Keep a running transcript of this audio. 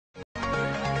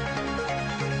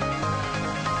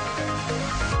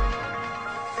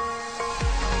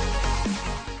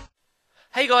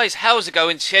Hey guys, how's it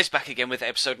going? Ches back again with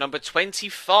episode number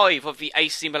 25 of the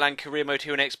AC Milan career mode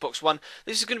here on Xbox One.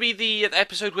 This is going to be the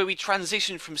episode where we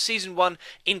transition from Season 1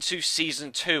 into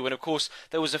Season 2. And of course,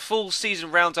 there was a full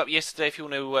season roundup yesterday if you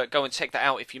want to go and check that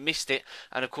out if you missed it.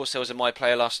 And of course, there was a My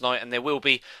Player last night, and there will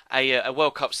be a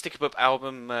World Cup Sticker Book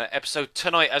album episode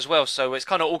tonight as well. So it's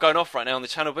kind of all going off right now on the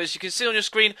channel. But as you can see on your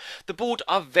screen, the board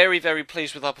are very, very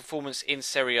pleased with our performance in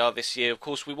Serie A this year. Of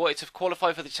course, we wanted to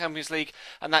qualify for the Champions League,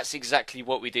 and that's exactly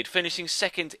what we did, finishing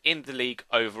second in the league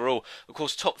overall. Of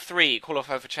course, top three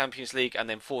qualify for Champions League, and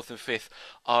then fourth and fifth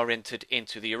are entered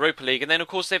into the Europa League. And then, of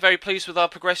course, they're very pleased with our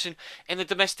progression in the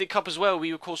domestic cup as well.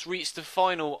 We, of course, reached the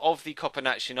final of the Coppa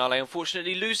Nazionale,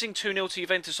 unfortunately losing 2-0 to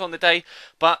Juventus on the day,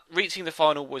 but reaching the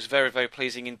final was very, very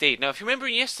pleasing indeed. Now, if you remember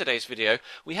in yesterday's video,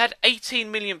 we had £18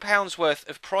 million worth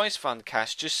of prize fund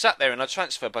cash just sat there in our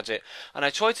transfer budget, and I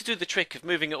tried to do the trick of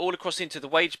moving it all across into the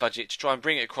wage budget to try and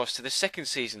bring it across to the second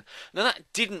season. Now, that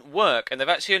didn't work, and they've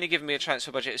actually only given me a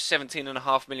transfer budget of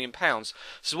 £17.5 million.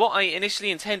 So what I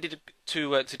initially intended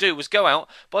to do was go out,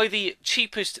 buy the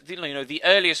cheapest, the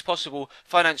earliest possible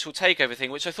financial takeover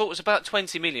thing, which I thought was about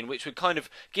 20 million, which would kind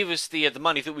of give us the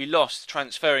money that we lost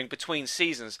transferring between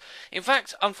seasons. In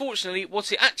fact, unfortunately,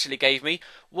 what it actually gave me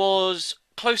was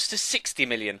close to 60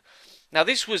 million. Now,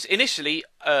 this was initially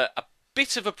a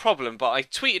bit of a problem, but I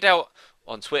tweeted out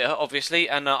on Twitter, obviously,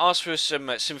 and asked for some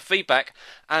feedback,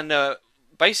 and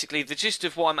basically the gist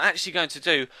of what I'm actually going to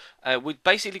do, we're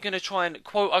basically going to try and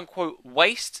quote-unquote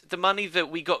waste the money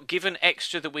that we got given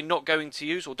extra that we're not going to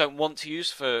use or don't want to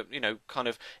use for, kind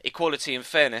of equality and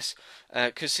fairness,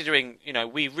 considering,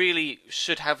 we really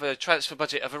should have a transfer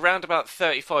budget of around about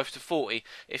 35 to 40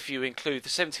 if you include the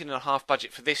 17.5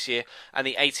 budget for this year and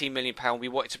the £18 million we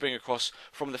wanted to bring across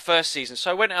from the first season. So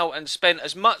I went out and spent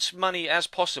as much money as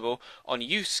possible on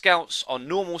youth scouts, on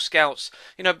normal scouts,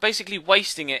 basically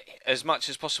wasting it as much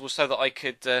as possible so that I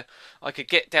could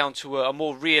get down to a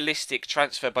more realistic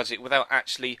transfer budget without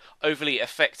actually overly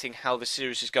affecting how the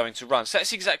series is going to run. So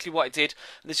that's exactly what I did,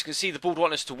 and as you can see, the board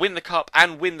want us to win the cup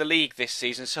and win the league this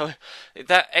season, so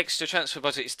that extra transfer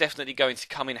budget is definitely going to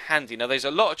come in handy. Now, there's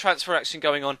a lot of transfer action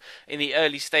going on in the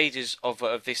early stages of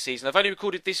this season. I've only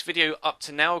recorded this video up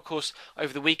to now. Of course,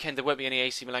 over the weekend there won't be any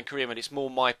AC Milan career mode. It's more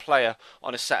My Player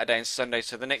on a Saturday and Sunday,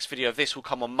 so the next video of this will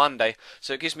come on Monday,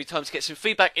 so it gives me time to get some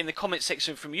feedback in the comment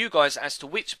section from you guys as to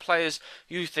which players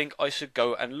you think I should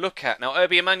go and look at. Now,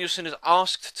 Irby Emanuelson has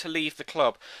asked to leave the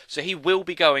club, so he will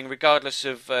be going regardless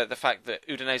of the fact that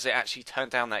Udinese actually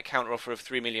turned down that counter offer of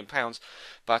 £3 million.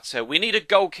 But we need a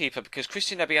goalkeeper because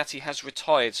Christian Abbiati has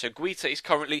retired, so Guita is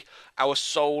currently our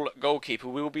sole goalkeeper.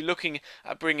 We will be looking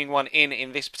at bringing one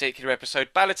in this particular episode.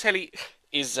 Balotelli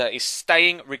is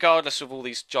staying regardless of all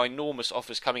these ginormous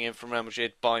offers coming in from Real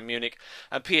Madrid, Bayern Munich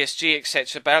and PSG,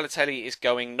 etc. Balotelli is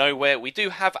going nowhere. We do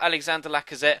have Alexander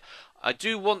Lacazette. I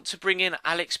do want to bring in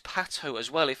Alex Pato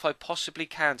as well, if I possibly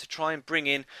can, to try and bring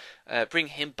him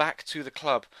back to the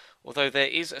club. Although there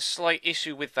is a slight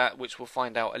issue with that, which we'll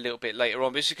find out a little bit later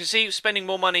on. But as you can see, spending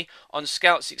more money on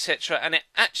scouts, etc., and it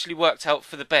actually worked out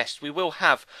for the best. We will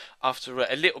have, after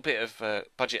a little bit of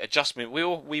budget adjustment,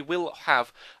 we will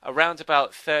have around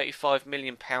about £35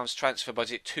 million transfer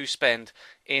budget to spend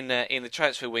in the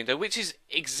transfer window, which is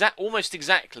almost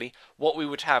exactly what we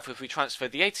would have if we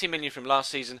transferred the 18 million from last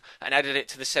season and added it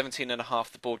to the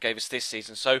 17.5 the board gave us this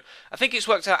season. So I think it's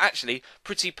worked out actually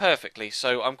pretty perfectly.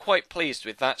 So I'm quite pleased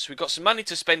with that. So we've got some money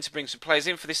to spend to bring some players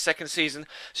in for this second season.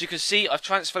 As you can see, I've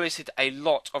transfer listed a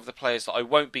lot of the players that I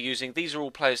won't be using. These are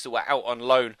all players that were out on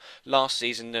loan last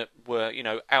season, that were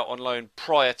out on loan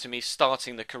prior to me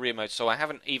starting the career mode. So I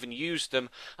haven't even used them,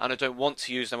 and I don't want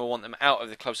to use them. I want them out of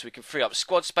the club so we can free up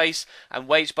squad space and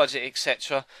wage budget,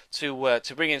 etc., to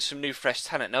bring in some new fresh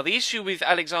talent. Now, the issue with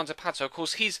Alexander Pato, of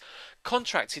course, he's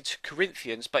contracted to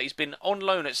Corinthians, but he's been on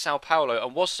loan at Sao Paulo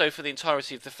and was so for the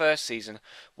entirety of the first season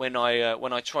when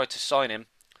I tried to sign him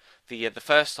the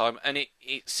first time, and it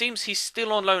seems he's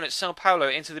still on loan at Sao Paulo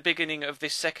into the beginning of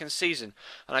this second season.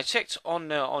 And I checked on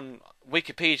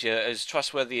Wikipedia, as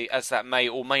trustworthy as that may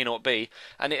or may not be,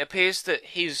 and it appears that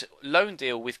his loan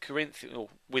deal with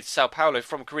Sao Paulo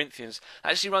from Corinthians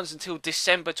actually runs until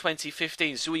December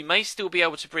 2015, so we may still be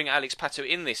able to bring Alex Pato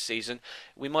in this season.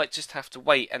 We might just have to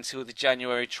wait until the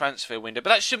January transfer window,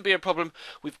 but that shouldn't be a problem.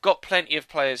 We've got plenty of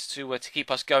players to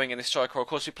keep us going in the striker. Of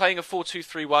course, we're playing a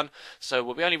 4-2-3-1, so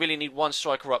we only really need one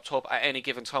striker up top at any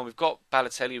given time. We've got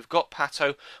Balotelli, we've got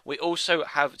Pato, we also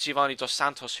have Giovanni Dos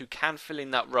Santos, who can fill in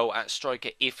that role at striker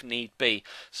if need be.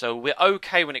 So we're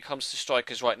okay when it comes to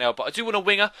strikers right now, but I do want a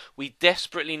winger. We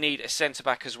desperately need a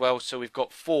centre-back as well, so we've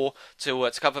got 4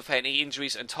 to cover for any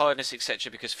injuries and tiredness,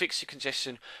 etc., because fixture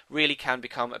congestion really can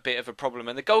become a bit of a problem.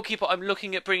 And the goalkeeper I'm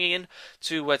looking at bringing in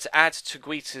to add to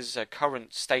Guita's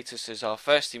current status as our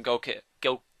first team goalkeeper,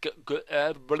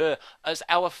 as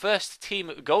our first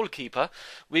team goalkeeper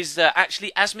was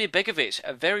actually Asmir Begovic,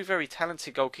 a very, very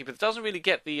talented goalkeeper that doesn't really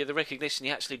get the recognition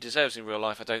he actually deserves in real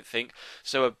life, I don't think.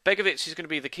 So Begovic is going to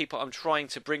be the keeper I'm trying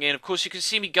to bring in. Of course, you can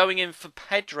see me going in for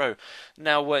Pedro.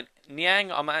 Now,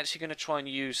 Niang, I'm actually going to try and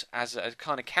use as a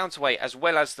kind of counterweight, as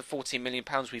well as the £14 million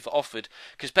we've offered,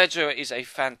 because Pedro is a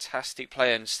fantastic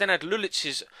player, and Senad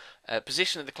Lulic's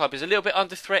position at the club is a little bit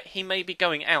under threat. He may be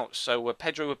going out, so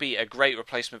Pedro would be a great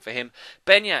replacement for him.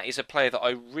 Benya is a player that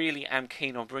I really am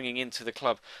keen on bringing into the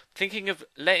club. Thinking of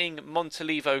letting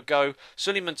Montalivo go.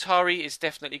 Suleiman Tari is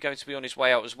definitely going to be on his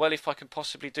way out as well, if I can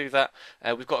possibly do that.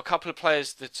 We've got a couple of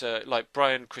players that like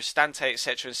Brian Cristante,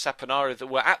 etc., and Saponara that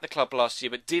were at the club last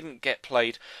year but didn't get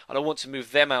played, and I want to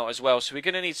move them out as well. So we're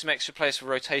going to need some extra players for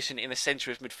rotation in the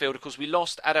centre of midfield. Of course, we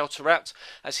lost Adel Taarabt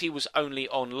as he was only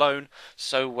on loan,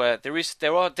 so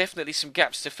there are definitely some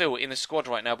gaps to fill in the squad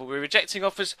right now, but we're rejecting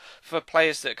offers for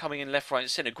players that are coming in left, right and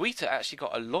centre. Guita actually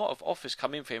got a lot of offers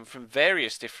come in for him from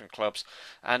various different clubs,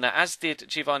 and as did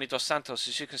Giovanni Dos Santos.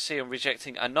 As you can see, I'm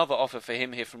rejecting another offer for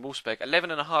him here from Wolfsburg.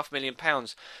 £11.5 million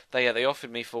they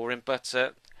offered me for him, but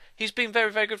he's been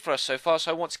very, very good for us so far,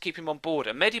 so I want to keep him on board.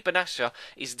 And Mehdi Benassia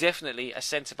is definitely a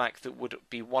centre-back that would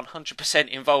be 100%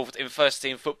 involved in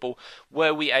first-team football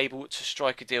were we able to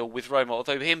strike a deal with Roma.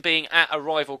 Although him being at a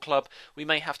rival club, we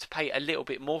may have to pay a little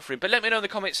bit more for him. But let me know in the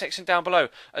comment section down below.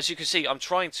 As you can see, I'm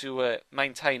trying to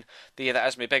maintain the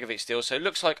Asmir Begovic deal, so it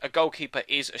looks like a goalkeeper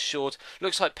is assured.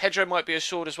 Looks like Pedro might be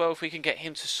assured as well if we can get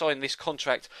him to sign this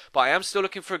contract. But I am still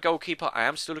looking for a goalkeeper, I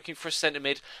am still looking for a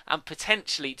centre-mid, and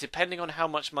potentially, depending on how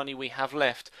much money we have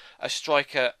left, a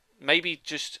striker, maybe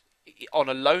just on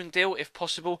a loan deal if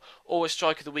possible, or a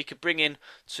striker that we could bring in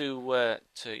to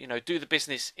do the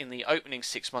business in the opening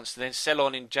 6 months to then sell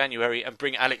on in January and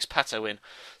bring Alex Pato in.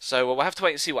 So we'll have to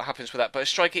wait and see what happens with that, but a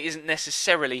striker isn't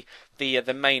necessarily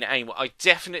the main aim. I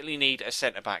definitely need a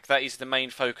centre-back. That is the main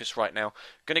focus right now.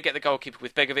 Going to get the goalkeeper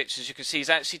with Begovic. As you can see, he's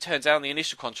actually turned down the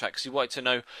initial contract because he wanted to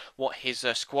know what his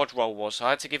squad role was. So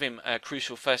I had to give him a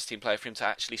crucial first-team player for him to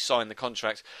actually sign the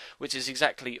contract, which is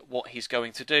exactly what he's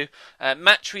going to do.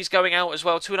 Matri's going out as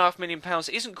well. £2.5 million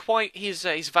isn't quite his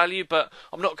value, but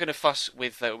I'm not going to fuss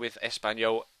with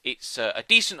Espanyol. It's a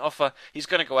decent offer. He's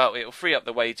going to go out. It'll free up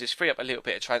the wages, free up a little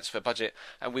bit of transfer budget,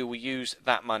 and we will use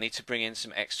that money to bring in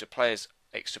some extra players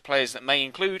that may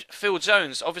include Phil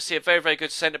Jones, obviously a very, very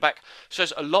good centre-back,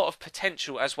 shows a lot of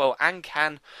potential as well, and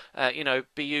can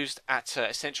be used at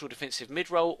a central defensive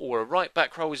mid-role or a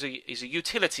right-back role. He's a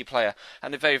utility player,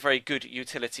 and a very, very good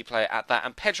utility player at that.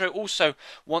 And Pedro also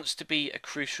wants to be a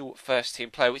crucial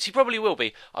first-team player, which he probably will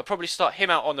be. I'll probably start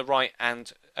him out on the right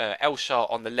and El Shah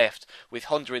on the left, with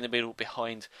Honda in the middle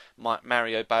behind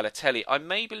Mario Balotelli. I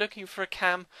may be looking for a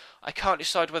cam. I can't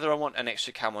decide whether I want an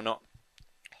extra cam or not.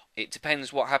 It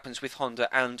depends what happens with Honda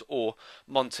and or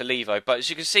Montalivo. But as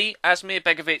you can see, Asmir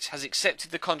Begovic has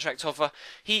accepted the contract offer.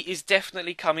 He is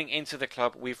definitely coming into the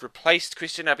club. We've replaced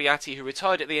Christian Abiati, who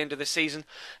retired at the end of the season,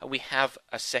 and we have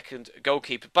a second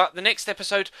goalkeeper. But the next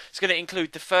episode is going to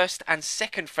include the first and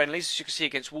second friendlies, as you can see,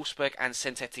 against Wolfsburg and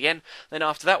Saint Etienne. Then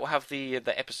after that, we'll have the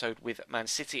episode with Man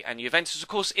City and Juventus. Of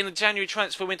course, in the January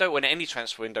transfer window, or in any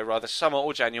transfer window rather, summer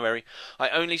or January, I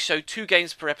only show 2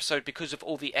 games per episode because of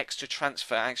all the extra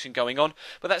transfer action going on.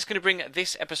 But that's going to bring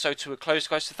this episode to a close,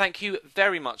 guys. So thank you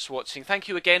very much for watching. Thank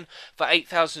you again for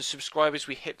 8,000 subscribers.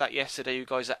 We hit that yesterday. You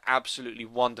guys are absolutely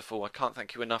wonderful. I can't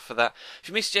thank you enough for that. If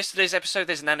you missed yesterday's episode,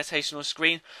 there's an annotation on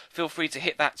screen. Feel free to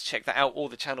hit that to check that out, or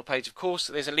the channel page, of course.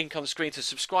 There's a link on the screen to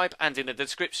subscribe, and in the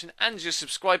description, and your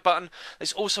subscribe button.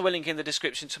 There's also a link in the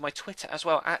description to my Twitter as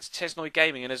well, at Chesnoy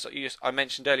Gaming. And as I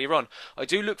mentioned earlier on, I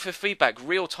do look for feedback,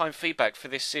 real-time feedback for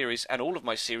this series, and all of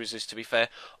my series, to be fair,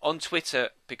 on Twitter,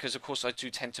 because of course I do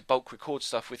tend to bulk record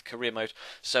stuff with career mode.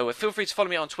 So feel free to follow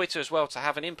me on Twitter as well to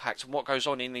have an impact on what goes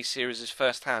on in these series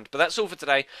firsthand. But that's all for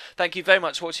today. Thank you very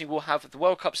much for watching. We'll have the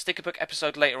World Cup sticker book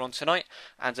episode later on tonight,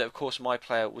 and of course my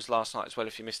player was last night as well.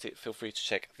 If you missed it, feel free to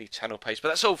check the channel page. But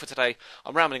that's all for today.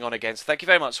 I'm rambling on again, so thank you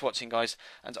very much for watching, guys,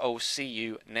 and I'll see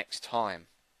you next time.